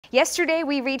Yesterday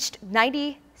we reached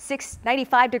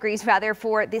 95 degrees rather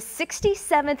for the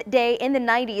 67th day in the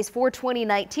 90s for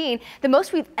 2019. The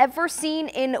most we've ever seen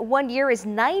in 1 year is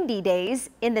 90 days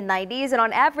in the 90s, and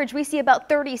on average we see about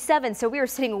 37. So we are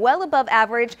sitting well above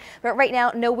average, but right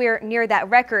now nowhere near that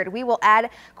record. We will add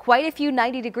quite a few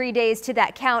 90-degree days to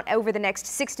that count over the next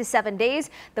 6 to 7 days.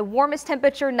 The warmest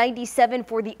temperature 97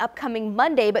 for the upcoming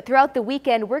Monday, but throughout the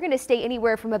weekend we're going to stay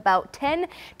anywhere from about 10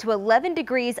 to 11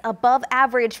 degrees above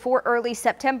average for early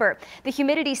September. The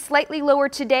humidity slightly lower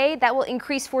today. That will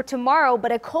increase for tomorrow,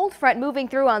 but a cold front moving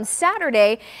through on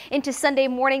Saturday into Sunday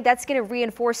morning. That's going to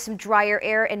reinforce some drier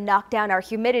air and knock down our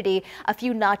humidity a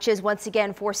few notches once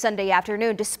again for Sunday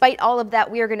afternoon. Despite all of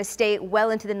that, we are going to stay well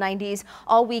into the 90s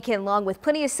all weekend long with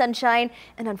plenty of sunshine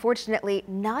and unfortunately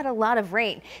not a lot of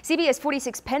rain. CBS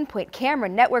 46 Penpoint camera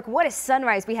network. What a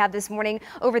sunrise we have this morning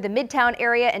over the Midtown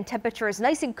area, and temperature is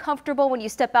nice and comfortable when you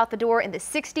step out the door in the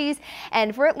 60s.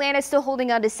 And for Atlanta, still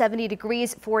holding on to 70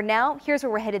 degrees for now. Here's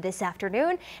where we're headed this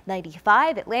afternoon.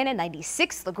 95 Atlanta,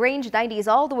 96 LaGrange,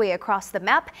 90s all the way across the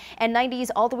map, and 90s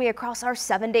all the way across our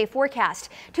 7-day forecast.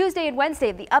 Tuesday and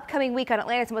Wednesday of the upcoming week on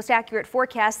Atlanta's most accurate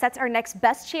forecast. That's our next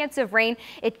best chance of rain.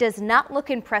 It does not look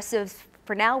impressive.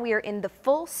 For now, we are in the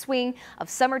full swing of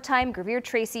summertime. Greer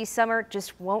Tracy, summer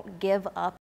just won't give up.